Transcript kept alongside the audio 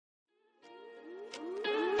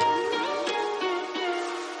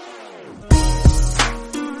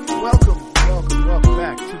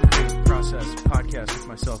back to the Creative Process podcast with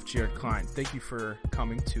myself, Jared Klein. Thank you for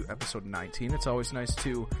coming to episode 19. It's always nice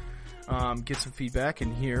to get some feedback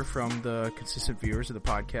and hear from the consistent viewers of the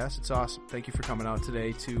podcast. It's awesome. Thank you for coming out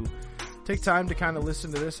today to take time to kind of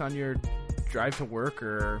listen to this on your drive to work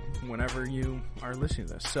or whenever you are listening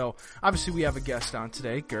to this. So obviously we have a guest on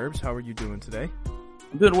today. Gerbs, how are you doing today?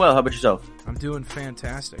 I'm doing well. How about yourself? I'm doing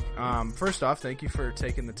fantastic. First off, thank you for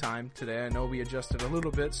taking the time today. I know we adjusted a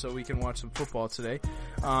little bit so we can watch some football today.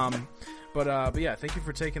 But yeah, thank you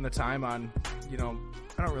for taking the time on, I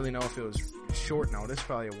don't really know if it was short notice,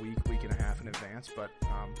 probably a week and a half in advance, but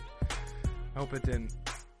I hope it didn't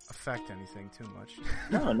affect anything too much.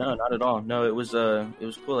 No, not at all. No, it was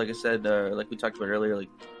cool. Like I said, like we talked about earlier, like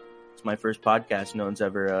it's my first podcast. No one's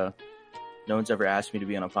ever asked me to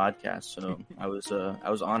be on a podcast, so I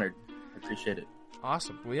was honored. I appreciate it.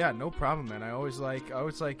 Awesome. Well, yeah, no problem, man. I always like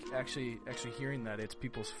actually hearing that it's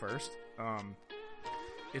people's first.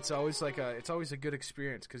 It's always a good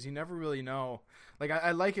experience because you never really know. Like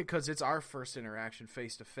I like it because it's our first interaction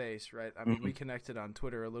face to face, right? I mean, we connected on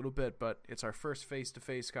Twitter a little bit, but it's our first face to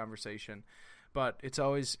face conversation. But it's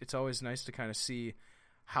always nice to kind of see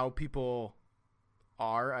how people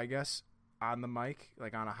are, I guess, on the mic,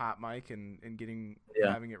 like on a hot mic and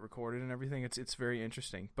having it recorded and everything. It's very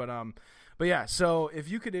interesting. But yeah, so if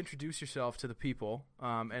you could introduce yourself to the people,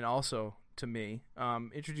 and also to me,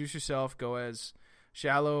 introduce yourself, go as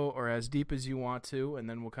shallow or as deep as you want to, and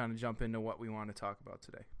then we'll kind of jump into what we want to talk about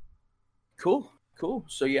today. Cool.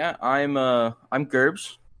 So yeah, I'm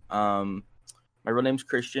Gerbs. My real name's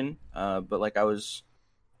Christian. But like I was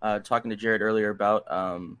talking to Jared earlier about,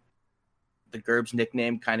 the Gerbs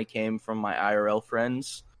nickname kind of came from my IRL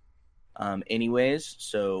friends. Anyways,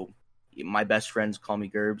 so my best friends call me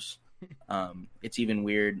Gerbs. It's even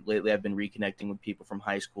weird. Lately I've been reconnecting with people from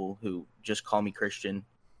high school who just call me Christian,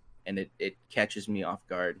 and it catches me off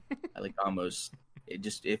guard. I like almost,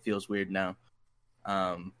 it feels weird now.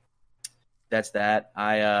 That's that.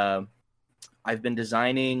 I've been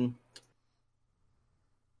designing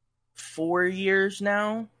 4 years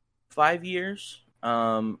now, 5 years.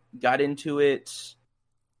 Got into it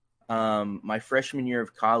my freshman year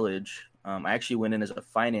of college. I actually went in as a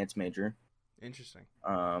finance major. Interesting.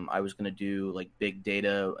 I was going to do like big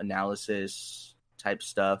data analysis type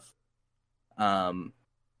stuff.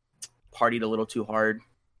 Partied a little too hard.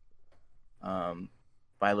 By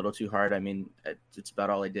a little too hard, I mean, it's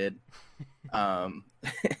about all I did.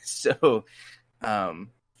 So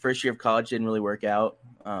first year of college didn't really work out.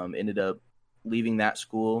 Ended up leaving that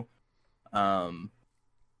school. And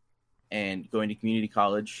going to community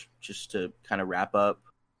college just to kind of wrap up,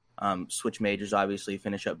 switch majors, obviously,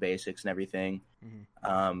 finish up basics and everything.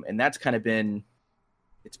 Mm-hmm. And that's kind of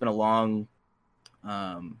it's been a long,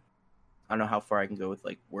 I don't know how far I can go with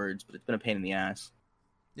like words, but it's been a pain in the ass.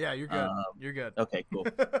 Yeah, you're good. You're good. Okay, cool.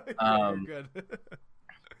 You're good.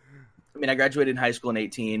 I mean, I graduated in high school in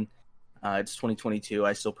 2018. It's 2022.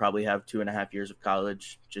 I still probably have 2.5 years of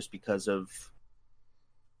college just because of,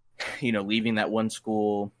 leaving that one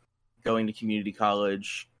school, going to community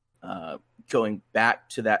college, going back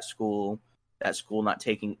to that school not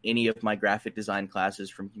taking any of my graphic design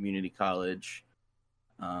classes from community college.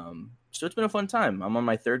 So it's been a fun time. I'm on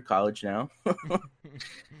my third college now.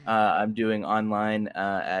 I'm doing online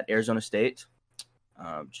at Arizona State,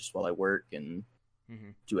 just while I work and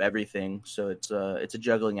do everything. So it's a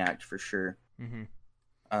juggling act for sure.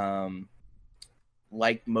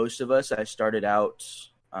 Like most of us, I started out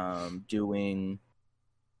doing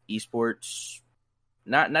esports,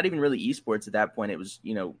 not even really esports at that point. It was,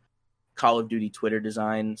 Call of Duty Twitter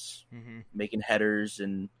designs, making headers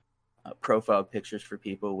and profile pictures for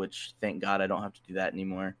people, which thank God I don't have to do that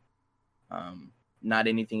anymore. Not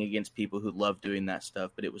anything against people who love doing that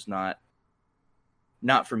stuff, but it was not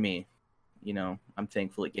for me. I'm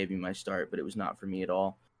thankful it gave me my start, but it was not for me at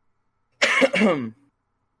all. Then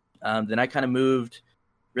I kind of moved.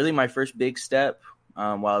 Really, my first big step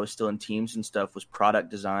while I was still in teams and stuff was product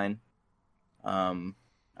design. I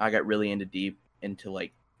got really into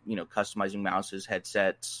like, customizing mouses,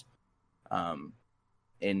 headsets,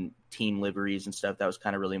 and team liveries and stuff. That was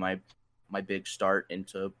kind of really my big start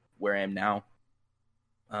into where I am now.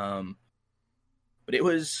 But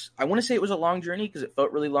I want to say it was a long journey because it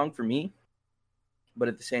felt really long for me. But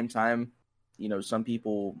at the same time, some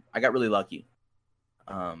people, I got really lucky.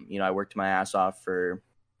 I worked my ass off for,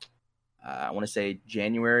 I want to say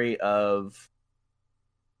January of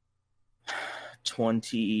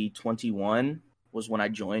 2021 was when I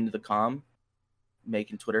joined the comm,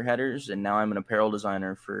 making Twitter headers, and now I'm an apparel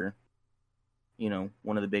designer for,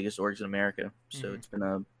 one of the biggest orgs in America. So it's been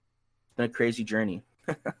a crazy journey.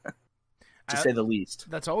 to say the least.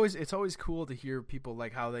 It's always cool to hear people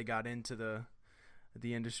like how they got into the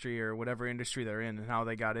industry or whatever industry they're in and how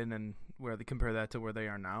they got in and where they compare that to where they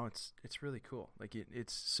are now. It's really cool. Like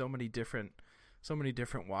it's so many different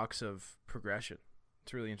walks of progression.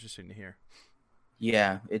 It's really interesting to hear.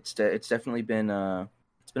 Yeah, it's definitely been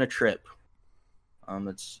it's been a trip.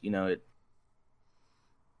 It's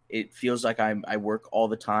it feels like I work all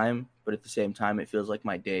the time, but at the same time it feels like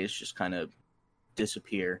my days just kind of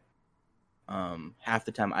disappear. Half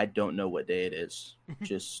the time I don't know what day it is.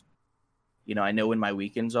 Just I know when my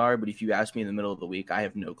weekends are, but if you ask me in the middle of the week, I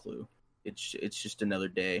have no clue. It's just another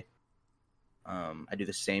day. I do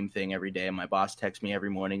the same thing every day. My boss texts me every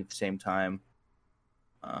morning at the same time.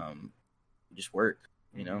 Just work,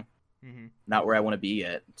 Mm-hmm. not where I want to be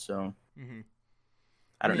yet. So Mm-hmm.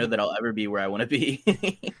 I don't know that I'll ever be where I want to be.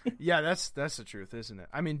 Yeah, that's the truth, isn't it?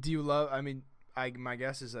 I mean, do you love? I mean, my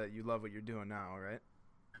guess is that you love what you're doing now, right?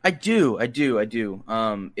 I do.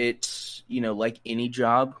 It's like any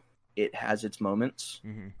job, it has its moments.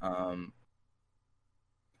 Mm-hmm.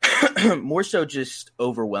 More so just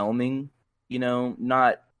overwhelming.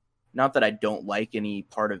 Not that I don't like any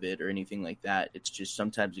part of it or anything like that. It's just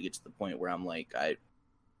sometimes it gets to the point where I'm like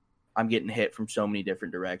I'm getting hit from so many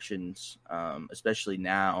different directions, especially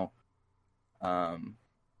now.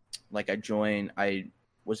 Like I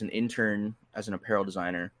was an intern as an apparel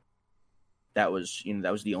designer. That was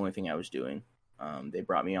the only thing I was doing. They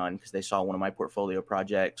brought me on because they saw one of my portfolio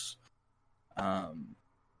projects, and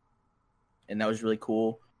that was really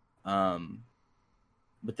cool.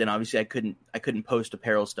 But then obviously I couldn't post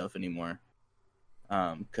apparel stuff anymore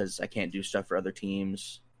because I can't do stuff for other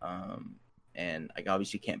teams, and I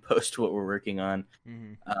obviously can't post what we're working on.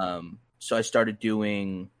 Mm-hmm. So I started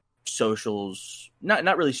doing socials.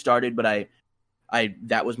 Not really started, but I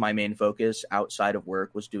that was my main focus outside of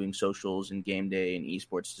work, was doing socials and game day and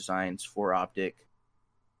esports designs for Optic,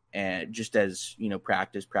 and just as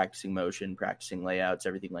practicing motion, practicing layouts,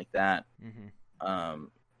 everything like that. Mm-hmm.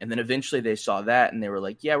 And then eventually they saw that and they were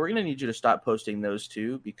like, yeah, we're going to need you to stop posting those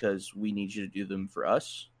too, because we need you to do them for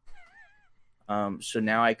us. So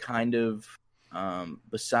now I kind of,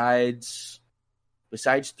 besides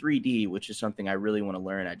 3D, which is something I really want to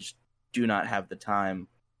learn, I just do not have the time.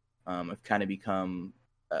 I've kind of become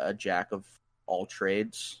a jack of all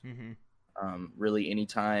trades. Mm-hmm. Really,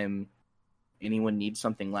 anytime anyone needs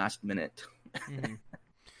something last minute, Mm-hmm.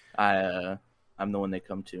 I'm the one they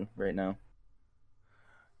come to right now.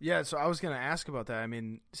 Yeah, so I was going to ask about that. I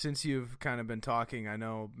mean, since you've kind of been talking, I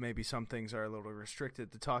know maybe some things are a little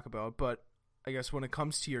restricted to talk about, but I guess when it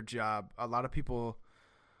comes to your job, a lot of people,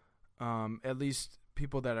 at least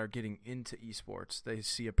people that are getting into esports, they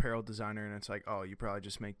see apparel designer and it's like, oh, you probably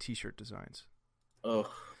just make t-shirt designs.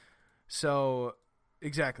 Oh, So,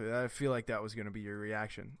 exactly. I feel like that was going to be your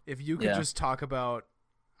reaction. If you could yeah. just talk about,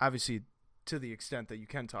 obviously, to the extent that you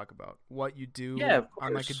can talk about what you do Yeah, of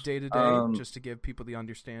on like a course. day-to-day, just to give people the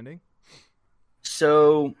understanding.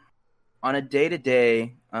 So on a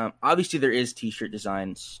day-to-day, obviously there is t-shirt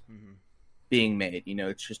designs Mm-hmm. being made.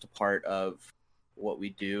 It's just a part of what we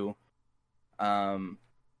do.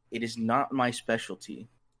 It is not my specialty.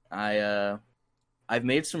 I've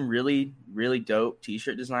made some really, really dope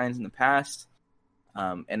t-shirt designs in the past,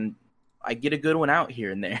 and I get a good one out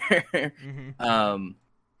here and there. Mm-hmm.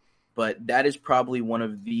 But that is probably one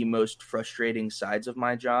of the most frustrating sides of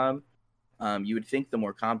my job. You would think the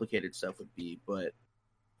more complicated stuff would be, but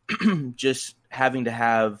just having to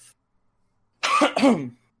have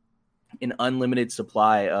an unlimited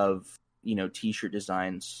supply of t-shirt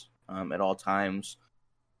designs at all times.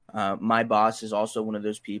 My boss is also one of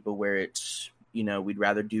those people where it's we'd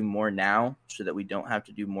rather do more now so that we don't have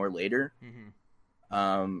to do more later.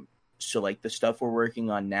 Mm-hmm. So like the stuff we're working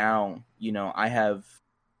on now, I have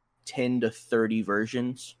 10 to 30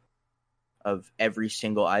 versions of every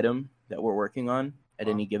single item that we're working on at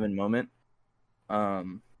Wow. any given moment.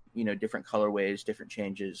 Different colorways, different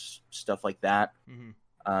changes, stuff like that.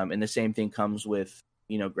 Mm-hmm. And the same thing comes with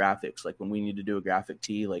graphics. Like when we need to do a graphic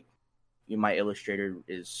tee, like my Illustrator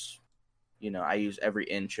is I use every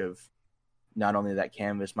inch of not only that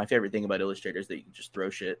canvas. My favorite thing about Illustrator is that you can just throw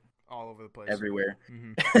shit All over the place. everywhere.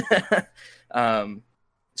 Mm-hmm.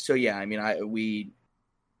 So yeah, I mean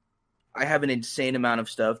I have an insane amount of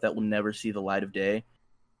stuff that will never see the light of day,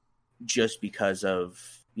 just because of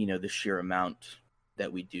the sheer amount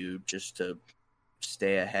that we do, just to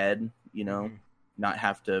stay ahead, Mm-hmm. not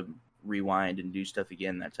have to rewind and do stuff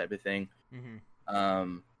again, that type of thing.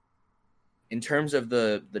 Mm-hmm. In terms of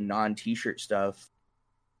the non t-shirt stuff,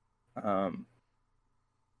 a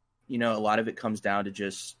lot of it comes down to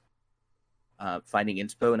just finding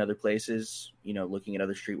inspo in other places, looking at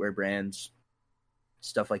other streetwear brands,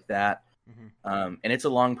 stuff like that. Mm-hmm. And it's a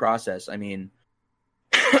long process. I mean,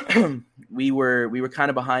 we were kind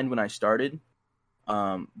of behind when I started,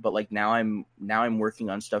 but like now I'm working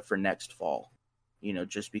on stuff for next fall. You know,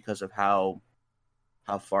 just because of how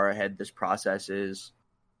far ahead this process is.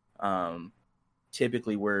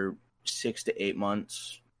 Typically, we're 6 to 8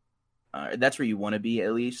 months. That's where you want to be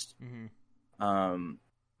at least. Mm-hmm.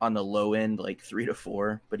 On the low end, like 3 to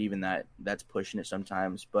 4, but even that's pushing it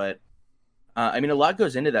sometimes. But I mean, a lot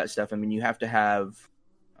goes into that stuff. I mean, you have to have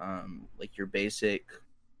like your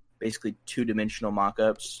basically 2-dimensional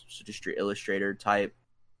mock-ups, so just your Illustrator type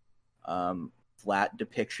flat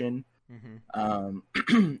depiction.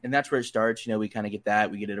 Mm-hmm. And that's where it starts. You know, we kind of get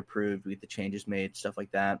that, we get it approved, we get the changes made, stuff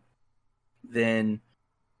like that. Then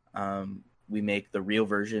we make the real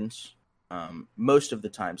versions most of the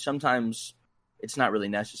time. Sometimes it's not really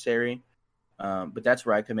necessary, but that's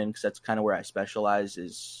where I come in, because that's kind of where I specialize,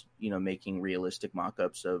 is, you know, making realistic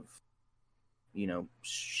mock-ups of, you know,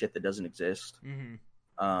 shit that doesn't exist.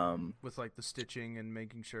 Mm-hmm. With like the stitching and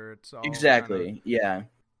making sure it's all Exactly, kinda... yeah.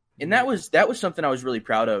 And that was something I was really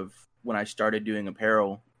proud of when I started doing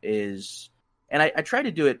apparel, and I tried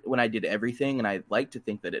to do it when I did everything, and I like to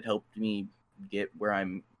think that it helped me get where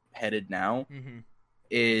I'm headed now. Mm-hmm.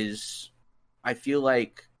 Is I feel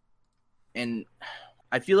like 75%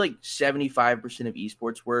 of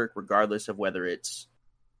esports work, regardless of whether it's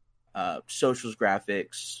socials,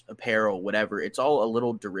 graphics, apparel, whatever, it's all a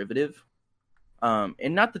little derivative.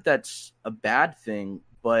 And not that that's a bad thing,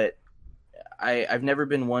 but I've never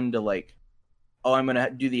been one to like, oh, I'm going to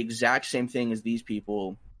do the exact same thing as these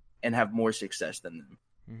people and have more success than them.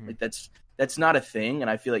 Mm-hmm. Like that's not a thing. And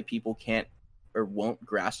I feel like people can't or won't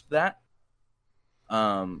grasp that.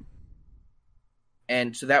 And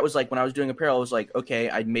so that was like, when I was doing apparel, I was like, okay,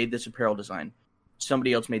 I made this apparel design.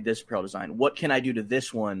 Somebody else made this apparel design. What can I do to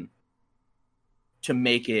this one to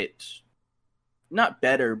make it not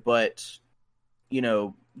better, but, you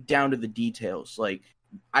know, down to the details? Like,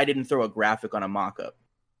 I didn't throw a graphic on a mock-up.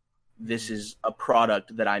 This is a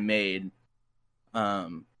product that I made.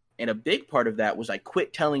 And a big part of that was I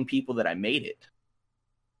quit telling people that I made it.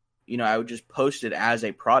 You know, I would just post it as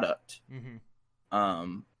a product.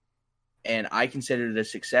 Mm-hmm. And I considered it a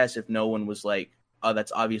success if no one was like, oh,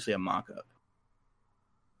 that's obviously a mock-up.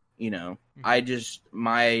 You know, Mm-hmm. I just,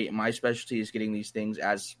 my specialty is getting these things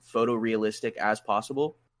as photorealistic as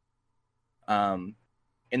possible. And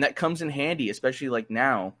that comes in handy, especially like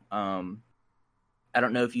now. I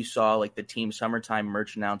don't know if you saw like the Team Summertime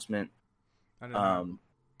merch announcement from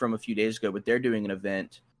a few days ago, but they're doing an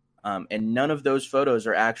event. And none of those photos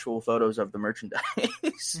are actual photos of the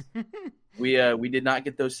merchandise. We did not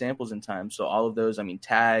get those samples in time. So all of those, I mean,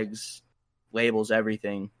 tags, labels,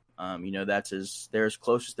 everything, you know, they're as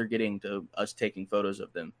close as they're getting to us taking photos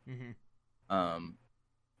of them. Mm-hmm.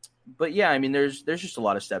 But yeah, I mean, there's just a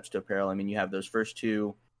lot of steps to apparel. I mean, you have those first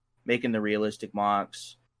two, making the realistic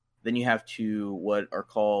mocks. Then you have to what are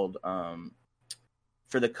called,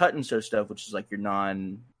 for the cut and sew stuff, which is like your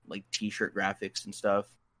non like t-shirt graphics and stuff.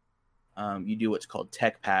 You do what's called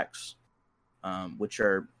tech packs, which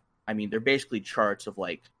are, I mean, they're basically charts of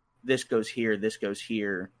like, this goes here, this goes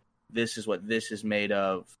here, this is what this is made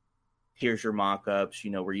of. Here's your mock-ups.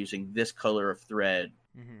 You know, we're using this color of thread.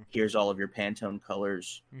 Mm-hmm. Here's all of your Pantone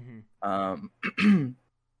colors. Mm-hmm.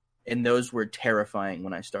 And those were terrifying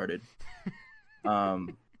when I started. Now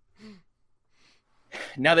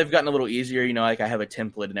they've gotten a little easier. You know, like I have a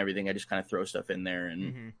template and everything. I just kind of throw stuff in there, and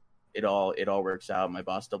Mm-hmm. it all works out. My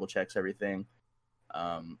boss double checks everything.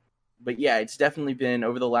 But yeah, it's definitely been,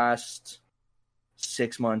 over the last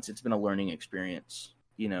 6 months, it's been a learning experience.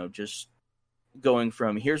 You know, just going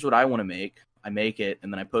from here's what I want to make, I make it,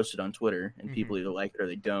 and then I post it on Twitter, and Mm-hmm. people either like it or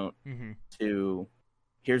they don't, Mm-hmm. to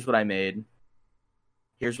here's what I made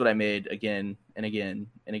again and again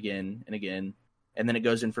and again and again, and then it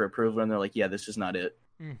goes in for approval, and they're like, yeah, this is not it.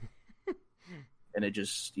 Mm-hmm. And it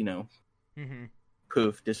just, you know, Mm-hmm.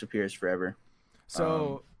 poof, disappears forever.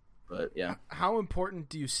 So, but yeah, how important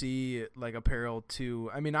do you see like apparel to?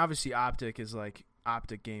 I mean, obviously, Optic is like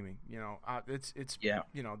Optic Gaming. You know, it's yeah.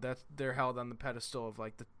 You know, that's, they're held on the pedestal of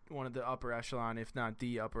like one of the upper echelon, if not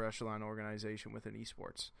the upper echelon organization within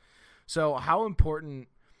esports. So, how important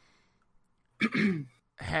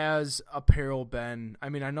has apparel been? I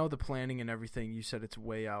mean, I know the planning and everything. You said it's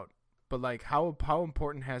way out, but like, how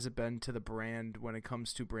important has it been to the brand when it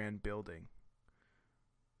comes to brand building?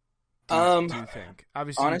 Do you think?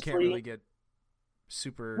 Obviously, honestly, you can't really get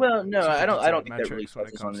super. Well, no, super I don't detailed think that really metrics when it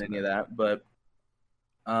touches comes on to any of that. that. But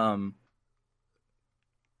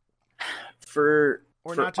for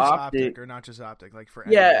Not just Optic, or not just Optic, like for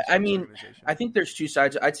yeah, any I sports mean, organization. I think there's two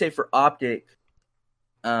sides. I'd say for Optic,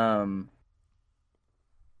 Um,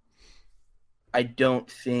 I don't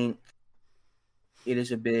think it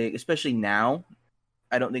is a big, especially now.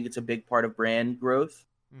 I don't think it's a big part of brand growth.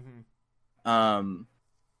 Mm-hmm. Um,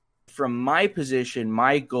 from my position,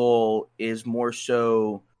 my goal is more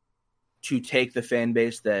so to take the fan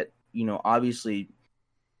base that, obviously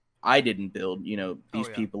I didn't build, Oh these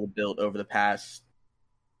yeah. people have built over the past,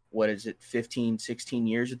 what is it, 15, 16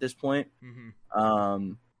 years at this point. Mm-hmm.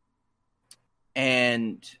 Um,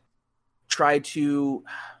 and try to,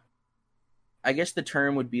 I guess the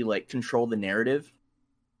term would be like control the narrative.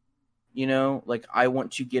 Like I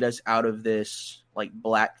want to get us out of this like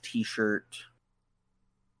black t-shirt,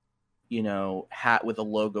 hat with a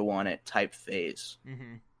logo on it type phase.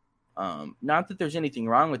 Mm-hmm. Not that there's anything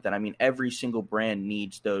wrong with that. I mean, every single brand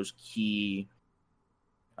needs those key,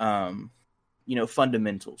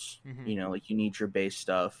 fundamentals. Mm-hmm. Like you need your base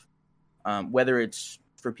stuff, whether it's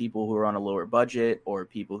for people who are on a lower budget or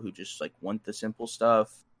people who just like want the simple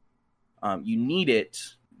stuff. You need it,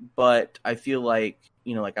 but I feel like,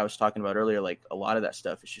 like I was talking about earlier, like a lot of that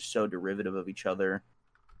stuff is just so derivative of each other.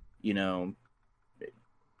 You know,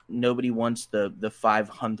 Nobody wants the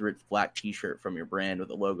 500th black T-shirt from your brand with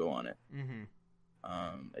a logo on it.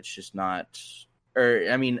 Mm-hmm. It's just not, or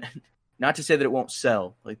I mean, not to say that it won't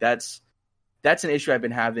sell. Like that's an issue I've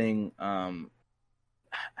been having. I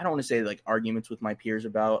don't want to say like arguments with my peers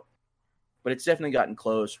about, but it's definitely gotten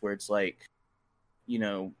close where it's like,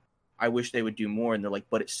 I wish they would do more, and they're like,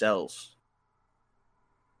 but it sells.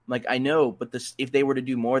 Like I know, but if they were to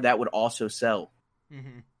do more, that would also sell.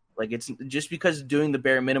 Mm-hmm. Like it's just because doing the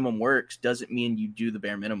bare minimum works doesn't mean you do the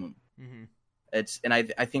bare minimum. Mm-hmm.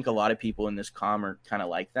 I think a lot of people in this comm are kind of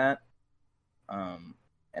like that.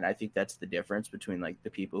 And I think that's the difference between like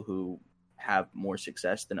the people who have more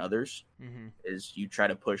success than others Mm-hmm. is you try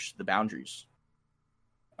to push the boundaries.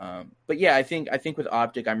 But yeah, I think with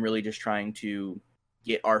Optic, I'm really just trying to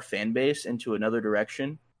get our fan base into another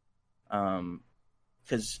direction.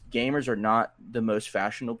 Because gamers are not the most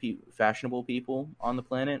fashionable people on the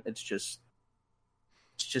planet. It's just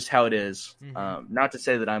how it is. Mm-hmm. Not to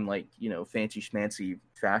say that I'm like fancy schmancy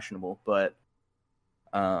fashionable, but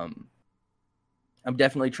I'm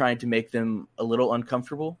definitely trying to make them a little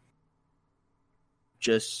uncomfortable.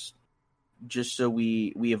 Just so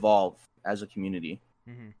we evolve as a community.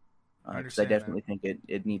 Mm-hmm. Because I definitely that. think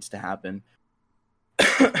it needs to happen.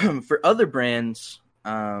 For other brands,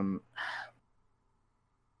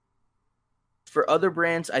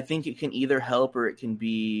 I think it can either help or it can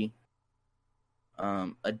be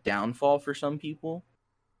a downfall for some people.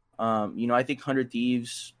 I think 100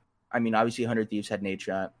 Thieves. I mean, obviously, 100 Thieves had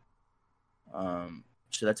Nadeshot,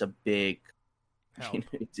 so that's a big. Help.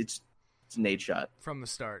 It's Nadeshot From the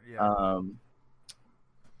start, yeah.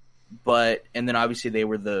 But and then obviously they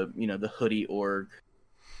were the hoodie org,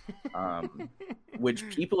 which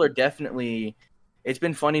people are definitely. It's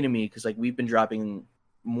been funny to me because like we've been dropping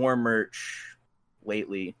more merch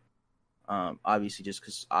lately. Obviously, just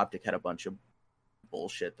because Optic had a bunch of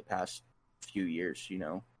bullshit the past few years,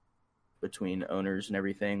 between owners and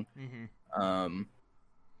everything. Mm-hmm.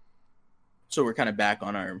 So we're kind of back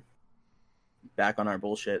on our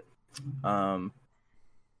bullshit.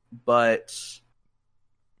 But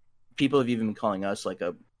people have even been calling us like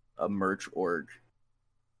a merch org.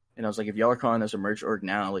 And I was like, if y'all are calling us a merch org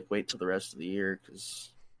now, like wait till the rest of the year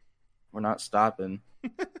because we're not stopping. I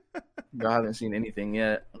haven't seen anything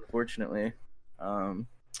yet, unfortunately.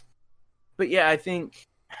 But yeah,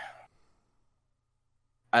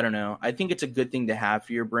 I don't know. I think it's a good thing to have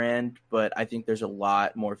for your brand, but I think there's a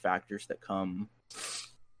lot more factors that come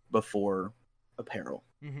before apparel.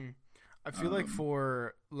 Mm-hmm. I feel like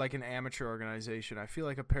for like an amateur organization, I feel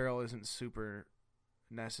like apparel isn't super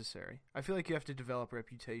necessary. I feel like you have to develop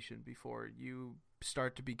reputation before you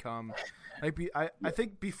start to become like I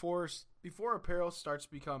think before apparel starts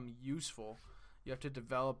to become useful, you have to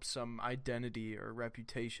develop some identity or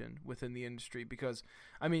reputation within the industry because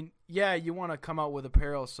I mean, yeah, you want to come out with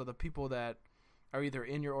apparel so the people that are either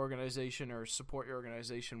in your organization or support your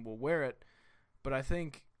organization will wear it, but I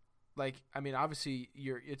think like I mean, obviously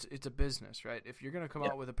it's a business, right? If you're going to come Yeah.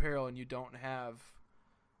 out with apparel and you don't have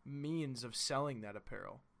means of selling that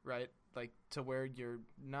apparel, right? Like to where you're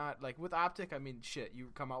not like with Optic. I mean, shit, you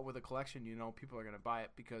come out with a collection, people are gonna buy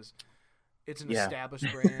it because it's an Yeah. established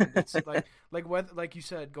brand. It's like whether like you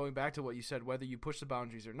said, going back to what you said, whether you push the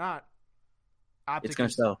boundaries or not, It's Optic gonna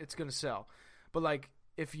is sell. it's gonna sell. But like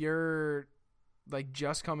if you're like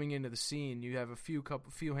just coming into the scene, you have a few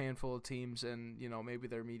handful of teams, and maybe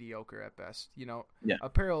they're mediocre at best. Yeah.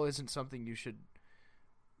 Apparel isn't something you should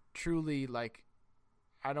truly like.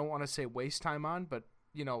 I don't want to say waste time on, but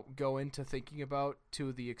go into thinking about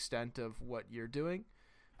to the extent of what you're doing.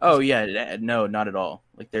 Oh yeah, no, not at all.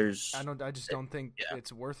 Like there's I just don't think yeah.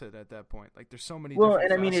 it's worth it at that point. Like there's so many Well,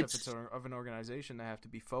 different and I mean facets it's of an organization that have to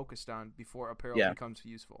be focused on before apparel yeah. becomes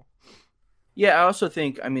useful. Yeah, I also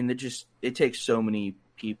think I mean it takes so many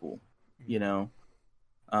people, you Mm-hmm.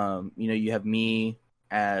 know. You have me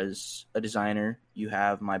as a designer, you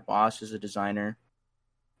have my boss as a designer,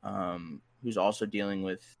 who's also dealing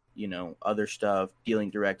with, other stuff, dealing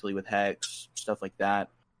directly with Hex, stuff like that.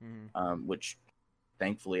 Which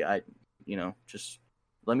thankfully just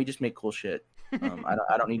let me just make cool shit.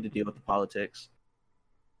 I don't need to deal with the politics.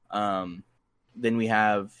 Um, then we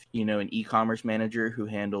have, an e-commerce manager who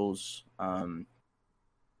handles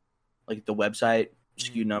like the website,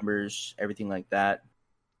 Mm-hmm. SKU numbers, everything like that.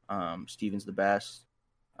 Steven's the best.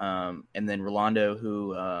 And then Rolando,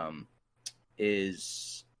 who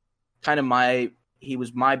is kind of he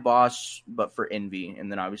was my boss, but for Envy,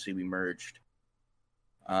 and then obviously we merged.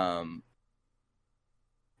 And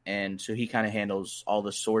so he kind of handles all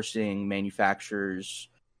the sourcing, manufacturers,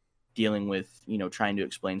 dealing with, trying to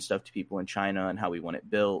explain stuff to people in China and how we want it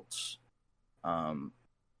built.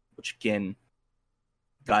 Which again,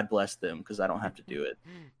 God bless them because I don't have to do it.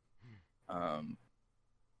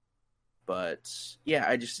 But yeah,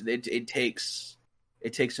 it takes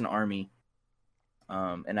an army.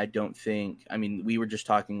 And I don't think, I mean, we were just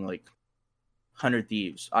talking like 100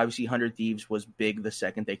 Thieves. Obviously 100 Thieves was big the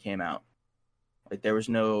second they came out. Like there was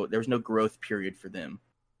no growth period for them.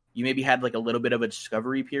 You maybe had like a little bit of a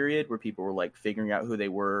discovery period where people were like figuring out who they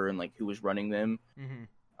were and like who was running them.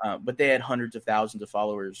 Mm-hmm. But they had hundreds of thousands of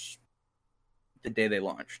followers the day they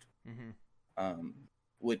launched. Mm-hmm.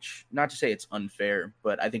 Which, not to say it's unfair,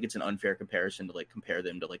 but I think it's an unfair comparison to like compare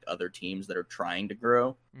them to like other teams that are trying to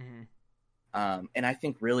grow. Mm-hmm. And I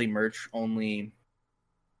think really merch only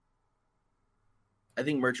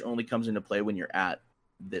comes into play when you're at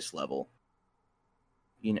this level,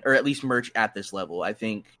 or at least merch at this level. I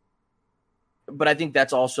think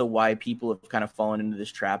that's also why people have kind of fallen into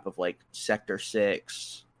this trap of like Sector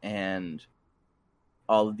 6 and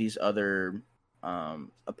all of these other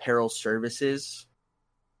apparel services.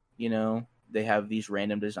 They have these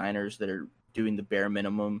random designers that are doing the bare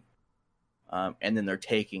minimum, and then they're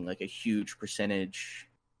taking like a huge percentage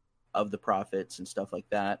of the profits and stuff like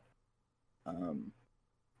that. And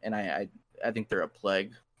I think they're a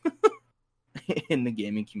plague in the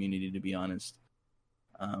gaming community, to be honest.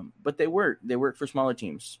 But they work for smaller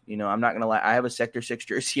teams. I'm not gonna lie. I have a Sector 6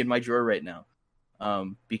 jersey in my drawer right now,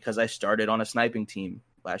 because I started on a sniping team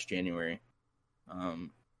last January.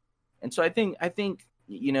 And so I think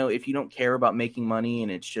if you don't care about making money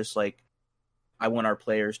and it's just like I want our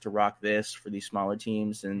players to rock this for these smaller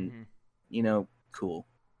teams, and cool.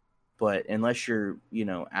 But unless you're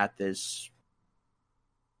at this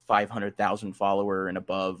 500,000 follower and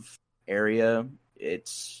above area,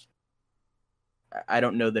 I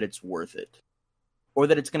don't know that it's worth it, or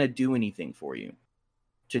that it's going to do anything for you,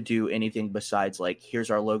 to do anything besides like,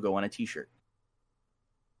 here's our logo on a t-shirt.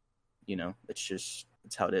 It's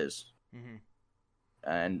how it is. Mm-hmm.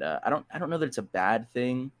 And I don't know that it's a bad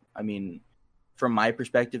thing. I mean, from my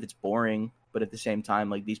perspective, it's boring, but at the same time,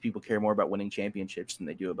 like, these people care more about winning championships than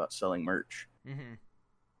they do about selling merch. Mm-hmm.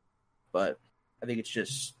 But I think it's a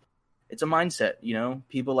mindset.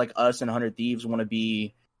 People like us and 100 Thieves want to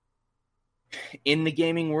be in the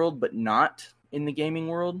gaming world, but not in the gaming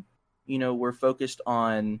world. We're focused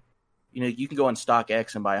on, you can go on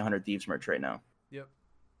StockX and buy 100 Thieves merch right now. Yep.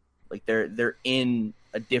 Like they're in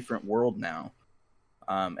a different world now.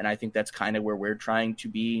 And I think that's kind of where we're trying to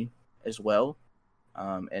be as well.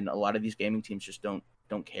 And a lot of these gaming teams just don't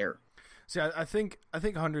care. See, I think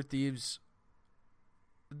 100 Thieves,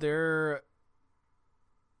 I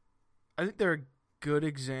think they're a good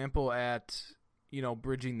example at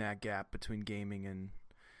bridging that gap between gaming and,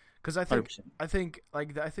 because I think 100%.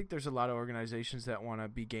 I think there's a lot of organizations that want to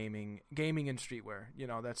be gaming and streetwear.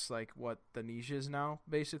 That's like what the niche is now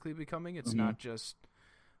basically becoming. It's not just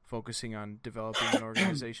focusing on developing an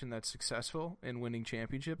organization that's successful and winning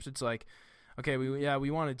championships. It's like, okay,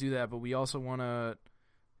 we want to do that, but we also want to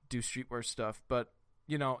do streetwear stuff. But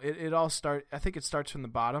it all I think it starts from the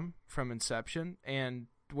bottom, from inception, and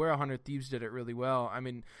where 100 Thieves did it really well. I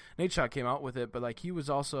mean, Nadeshot came out with it, but like he was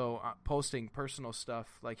also posting personal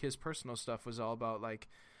stuff. Like his personal stuff was all about like,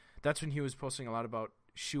 that's when he was posting a lot about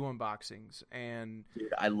shoe unboxings, and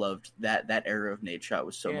dude, I loved that era of Nadeshot.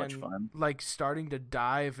 Was so much fun. Like starting to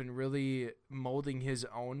dive and really molding his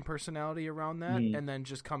own personality around that, and then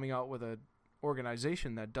just coming out with a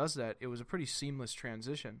organization that does that. It was a pretty seamless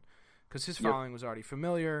transition because his following was already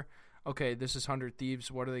familiar. Okay, this is 100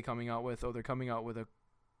 Thieves. What are they coming out with? Oh, they're coming out with a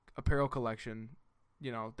apparel collection,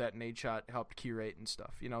 you know, that Nadeshot helped curate and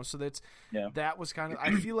stuff, you know. So Yeah. that was kind of,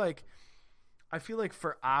 I feel like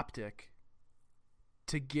for Optic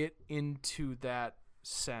to get into that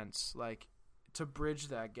sense, like to bridge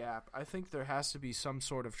that gap, I think there has to be some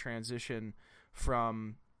sort of transition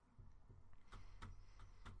from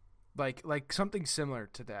like something similar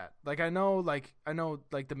to that. Like I know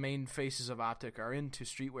the main faces of Optic are into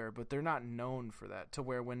streetwear, but they're not known for that. To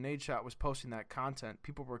where when Nadeshot was posting that content,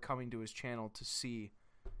 people were coming to his channel to see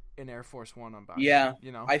an Air Force One unboxing. Yeah,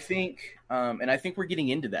 you know. I think, and I think we're getting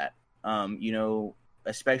into that. You know,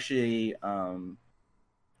 especially,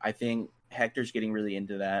 I think Hector's getting really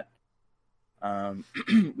into that.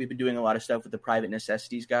 We've been doing a lot of stuff with the Private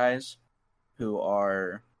Necessities guys, who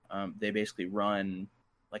are they basically run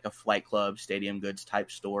like a Flight Club, Stadium Goods type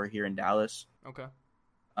store here in Dallas. Okay.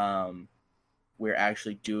 We're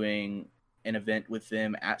actually doing an event with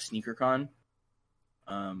them at SneakerCon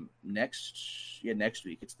next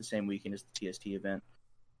week. It's the same weekend as the TST event.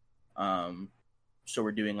 So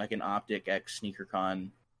we're doing like an Optic X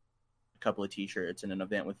SneakerCon, a couple of t-shirts, and an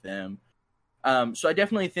event with them. So I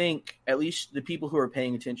definitely think at least the people who are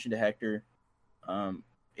paying attention to Hector,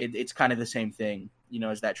 it's kind of the same thing, you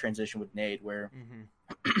know, as that transition with Nade, where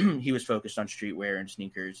he was focused on streetwear and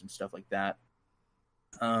sneakers and stuff like that.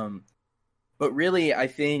 But really, I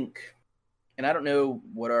think, and I don't know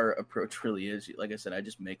what our approach really is. Like I said, I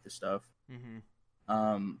just make the stuff.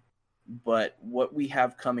 But what we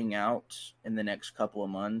have coming out in the next couple of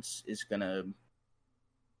months is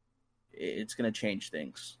it's gonna change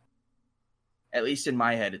things. At least in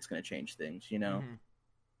my head, it's gonna change things. You know,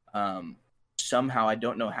 somehow I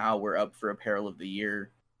don't know how we're up for Apparel of the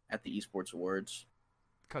Year at the Esports Awards.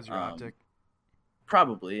 Because you're Optic.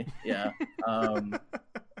 Probably, yeah. I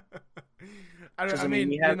mean,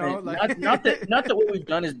 we haven't, you know, like... not that what we've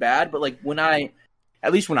done is bad, but like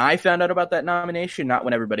at least when I found out about that nomination, not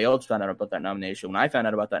when everybody else found out about that nomination. When I found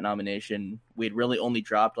out about that nomination, we had really only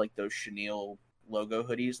dropped like those Chenille logo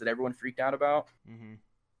hoodies that everyone freaked out about,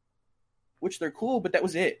 which they're cool, but that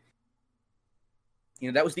was it. You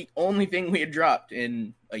know, that was the only thing we had dropped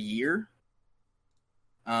in a year.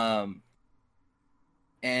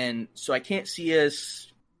 And so I can't see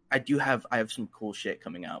us. I have some cool shit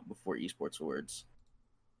coming out before Esports Awards.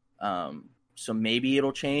 So maybe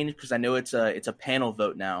it'll change, because I know it's a panel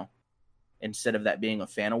vote now instead of that being a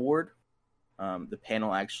fan award. The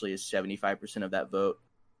panel actually is 75% of that vote.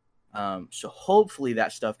 So hopefully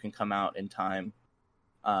that stuff can come out in time.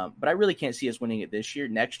 But I really can't see us winning it this year.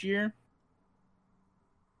 Next year,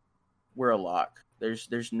 we're a lock.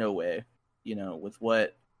 There's no way, you know, with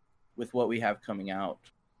what we have coming out,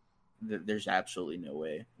 there's absolutely no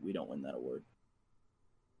way we don't win that award.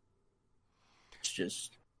 It's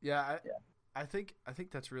just I think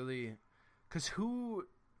that's really, because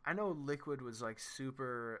I know Liquid was like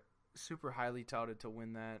super highly touted to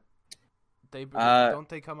win that. Don't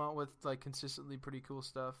they come out with like consistently pretty cool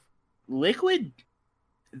stuff? Liquid,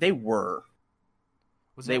 they were.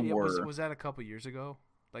 Was that a couple years ago?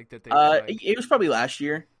 Like that they it was probably last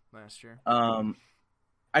year.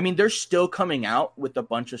 I mean, they're still coming out with a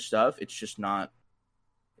bunch of stuff. It's just not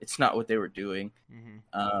what they were doing.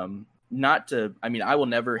 I will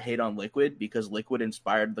never hate on Liquid, because Liquid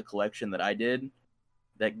inspired the collection that I did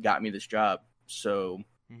that got me this job. So,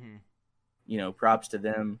 you know, props to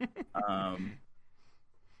them.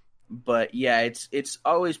 But yeah, it's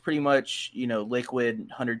always pretty much, you know, Liquid,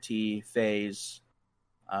 100T, FaZe,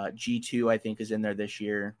 G2 I think is in there this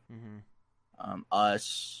year.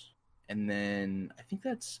 Us. And then I think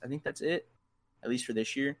that's it, at least for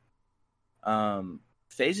this year.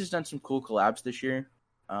 FaZe has done some cool collabs this year.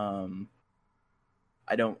 I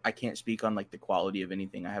can't speak on like the quality of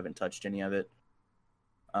anything. I haven't touched any of it.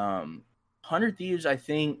 100 Thieves, I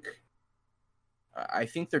think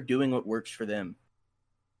they're doing what works for them.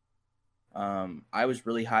 I was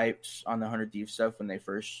really hyped on the 100 Thieves stuff when they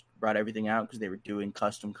first brought everything out, because they were doing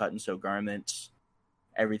custom cut and sew garments,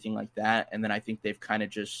 everything like that. And then I think they've kind of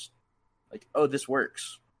just like, oh, this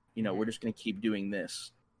works. You know, we're just going to keep doing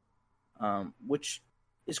this. Which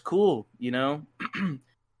is cool, you know?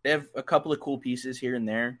 They have a couple of cool pieces here and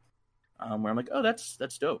there, where I'm like, oh, that's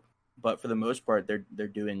dope. But for the most part, they're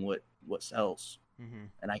doing what sells.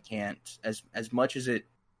 And I can't, as much as it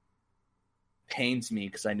pains me,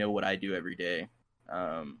 because I know what I do every day,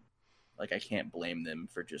 like I can't blame them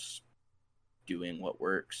for just doing what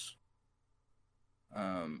works.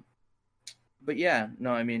 But yeah,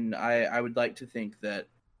 no, I mean, I would like to think that,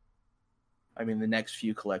 I mean, the next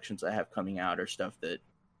few collections I have coming out are stuff that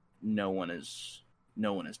no one has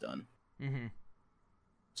done.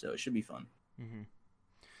 So it should be fun.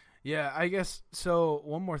 Yeah, I guess so.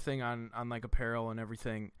 One more thing on like apparel and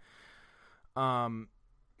everything. Um,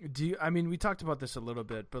 do you? I mean, we talked about this a little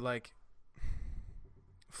bit, but like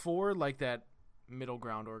for like that middle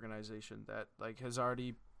ground organization that like has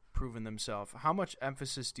already proven themselves, how much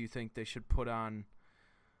emphasis do you think they should put on?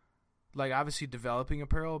 Like obviously developing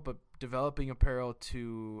apparel, but developing apparel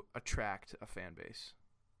to attract a fan base.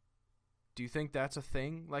 Do you think that's a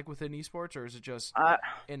thing like within esports, or is it just I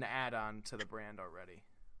an add-on to the brand already?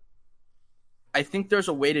 I think there's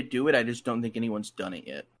a way to do it. I just don't think anyone's done it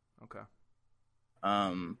yet. Okay.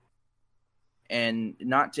 Um, and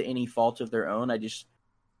not to any fault of their own.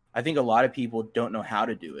 I think a lot of people don't know how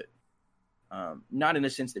to do it. Not in the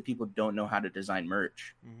sense that people don't know how to design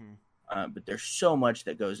merch, but there's so much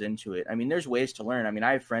that goes into it. I mean, there's ways to learn. I mean,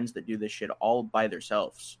 I have friends that do this shit all by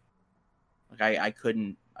themselves. Like I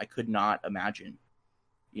could not imagine,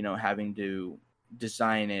 having to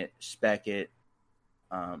design it, spec it,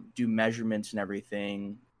 do measurements and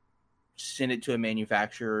everything, send it to a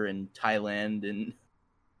manufacturer in Thailand and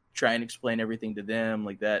try and explain everything to them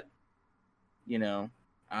like that.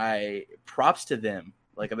 I props to them.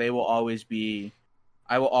 Like I will always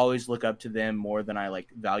look up to them more than I like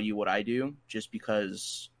value what I do, just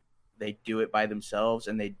because they do it by themselves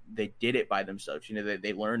and they did it by themselves.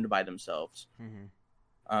 They learned by themselves,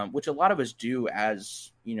 which a lot of us do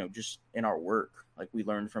as, just in our work. Like we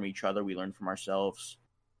learn from each other, we learn from ourselves.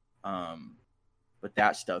 But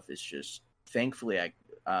that stuff is just, thankfully, I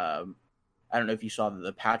don't know if you saw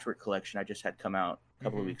the Patchwork collection I just had come out a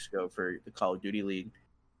couple of weeks ago for the Call of Duty League.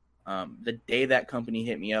 The day that company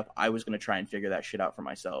hit me up, I was going to try and figure that shit out for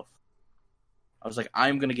myself. I was like,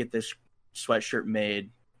 I'm going to get this sweatshirt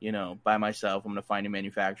made, by myself. I'm going to find a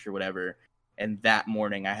manufacturer, whatever. And that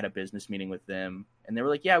morning I had a business meeting with them and they were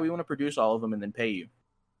like, yeah, we want to produce all of them and then pay you.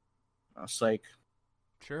 I was like,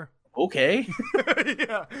 sure. Okay.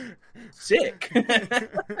 Yeah. Sick.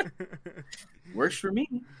 Works for me.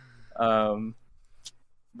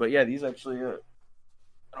 But yeah, these actually, I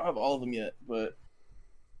don't have all of them yet, but.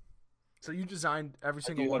 So you designed every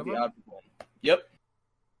single one of them? Yep.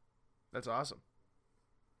 That's awesome.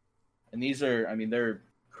 And these are, I mean, they're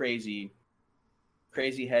crazy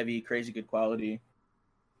heavy, crazy good quality.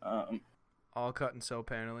 All cut and sew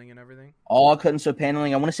paneling and everything? All cut and sew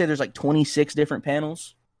paneling. I want to say there's like 26 different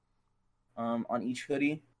panels on each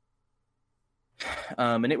hoodie.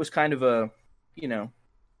 And it was kind of a,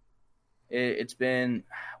 it's been,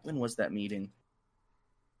 when was that meeting?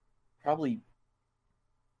 Probably,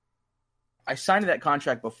 I signed that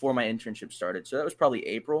contract before my internship started. So that was probably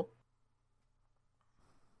April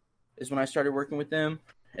is when I started working with them.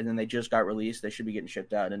 And then they just got released. They should be getting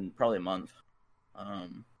shipped out in probably a month.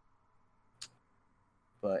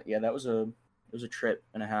 But yeah, it was a trip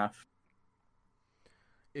and a half.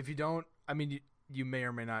 If you don't, I mean, you may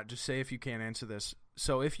or may not, just say if you can't answer this.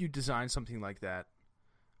 So if you design something like that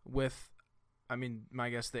with, I mean, my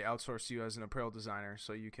guess they outsource you as an apparel designer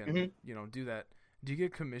so you can, do that. Do you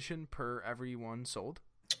get commission per every one sold?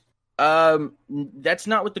 That's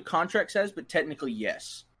not what the contract says, but technically,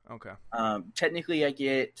 yes. Okay. Technically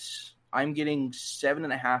I'm getting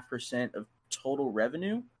 7.5% of total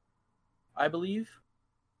revenue, I believe.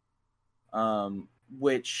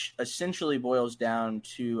 Which essentially boils down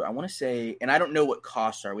to, I want to say, and I don't know what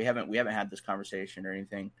costs are. We haven't had this conversation or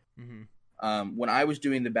anything. When I was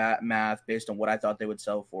doing the math based on what I thought they would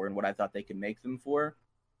sell for and what I thought they could make them for,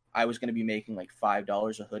 I was going to be making like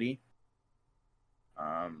 $5 a hoodie.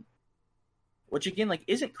 Which again, like,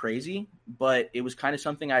 isn't crazy, but it was kind of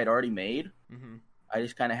something I had already made. I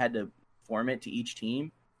just kind of had to form it to each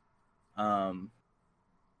team. And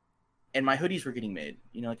my hoodies were getting made.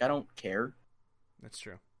 Like, I don't care. That's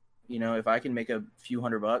true. If I can make a few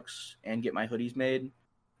 $100 and get my hoodies made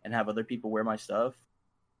and have other people wear my stuff,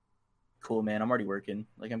 cool, man. I'm already working.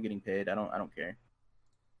 Like, I'm getting paid. I don't care.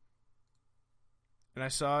 And I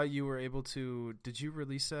saw you were able to, did you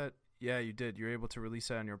release that? Yeah, you did. You were able to release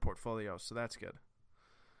that on your portfolio, so that's good.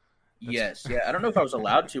 Yes. Yeah. I don't know if I was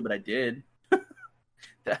allowed to, but I did.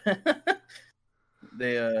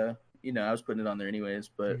 They, I was putting it on there anyways,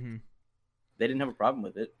 but they didn't have a problem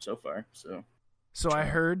with it so far. So I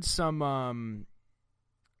heard some,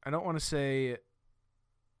 I don't want to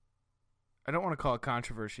call it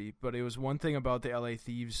controversy, but it was one thing about the LA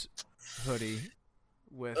Thieves hoodie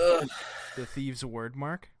with the Thieves word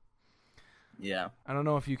mark. Yeah. I don't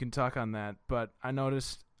know if you can talk on that, but I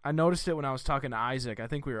noticed it when I was talking to Isaac. I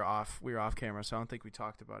think we were off camera, so I don't think we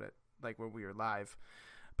talked about it like when we were live.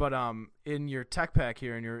 But in your tech pack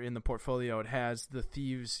here, and in the portfolio, it has the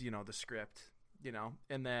Thieves, the script,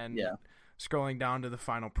 and then scrolling down to the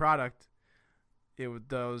final product,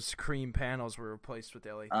 those cream panels were replaced with the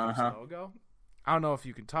LA Thieves Uh-huh. logo. I don't know if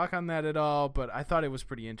you can talk on that at all, but I thought it was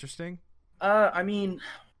pretty interesting. I mean,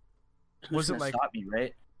 who's Was it gonna like stop me,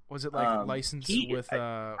 right? licensed He, with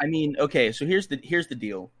I mean, okay. So here's the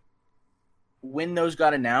deal. When those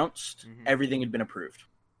got announced, everything had been approved.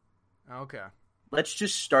 Okay. Let's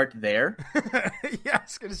just start there. Yeah, I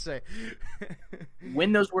was gonna say.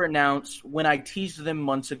 When those were announced, when I teased them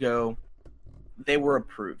months ago, they were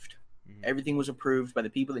approved. Everything was approved by the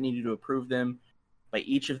people that needed to approve them, by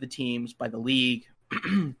each of the teams, by the league,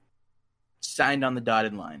 signed on the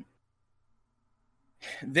dotted line.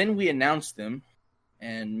 Then we announced them,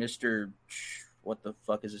 and Mr. What the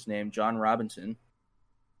fuck is his name? John Robinson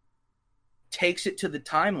takes it to the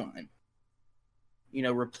timeline.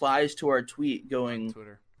 Replies to our tweet going,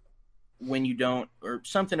 Twitter. when you don't, or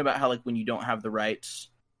something about how, like, when you don't have the rights,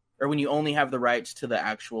 or when you only have the rights to the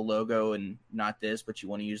actual logo and not this, but you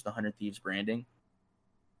want to use the 100 Thieves branding.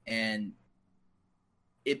 And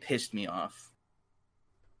it pissed me off.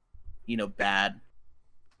 Bad.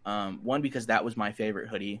 One, because that was my favorite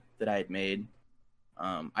hoodie that I had made.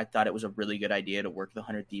 I thought it was a really good idea to work the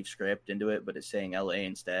 100 Thieves script into it, but it's saying LA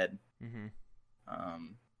instead. And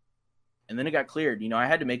then it got cleared. I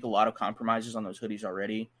had to make a lot of compromises on those hoodies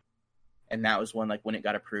already. And that was one, like, when it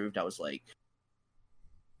got approved, I was like,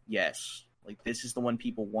 yes, like, this is the one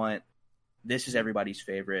people want. This is everybody's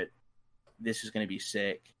favorite. This is going to be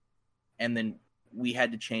sick. And then we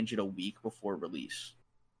had to change it a week before release.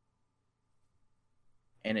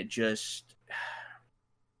 And it just,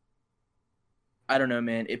 I don't know,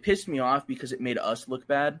 man. It pissed me off because it made us look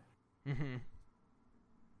bad.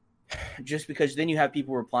 Just because then you have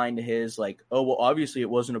people replying to his, like, oh, well, obviously it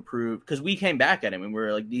wasn't approved. Because we came back at him and we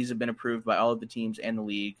were like, these have been approved by all of the teams and the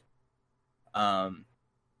league. And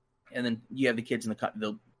then you have the kids in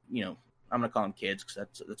the I'm going to call them kids because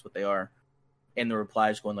that's what they are. And the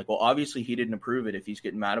replies going like, well, obviously he didn't approve it if he's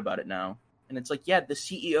getting mad about it now. And it's like, yeah, the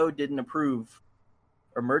CEO didn't approve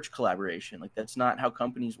a merch collaboration. Like, that's not how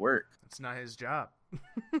companies work. It's not his job.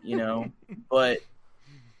 But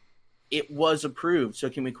it was approved. So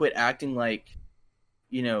can we quit acting like,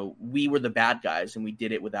 we were the bad guys and we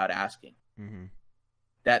did it without asking?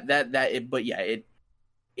 But yeah,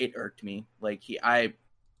 it irked me. Like, we have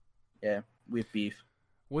beef.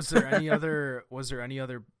 Was there any other?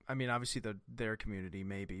 I mean, obviously their community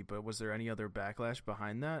maybe, but was there any other backlash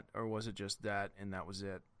behind that, or was it just that and that was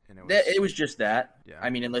it? And it was just that. Yeah. I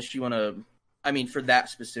mean, unless you want to, for that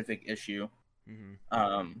specific issue,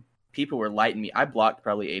 people were lighting me. I blocked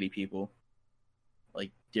probably 80 people,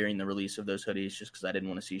 like, during the release of those hoodies, just because I didn't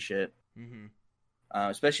want to see shit.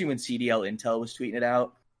 Especially when CDL Intel was tweeting it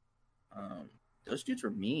out. Those dudes were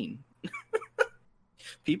mean.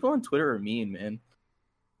 People on Twitter are mean,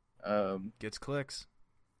 man. Gets clicks.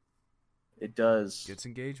 It does. Gets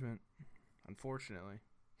engagement. Unfortunately.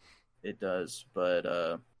 It does.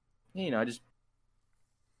 But, I just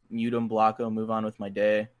mute them, block them, move on with my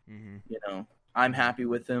day. I'm happy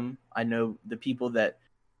with them. I know the people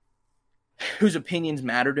whose opinions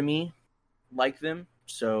matter to me like them.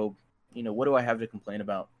 So, what do I have to complain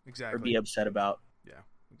about? Exactly. Or be upset about? Yeah,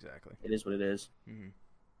 exactly. It is what it is.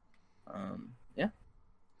 Yeah.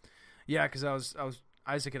 Yeah, because I was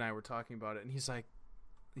Isaac and I were talking about it, and he's like,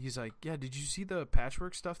 yeah, did you see the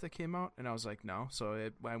patchwork stuff that came out? And I was like, no. So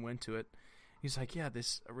I went to it. He's like, yeah,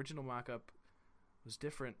 this original mock-up was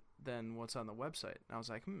different than what's on the website. And I was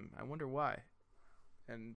like, I wonder why. And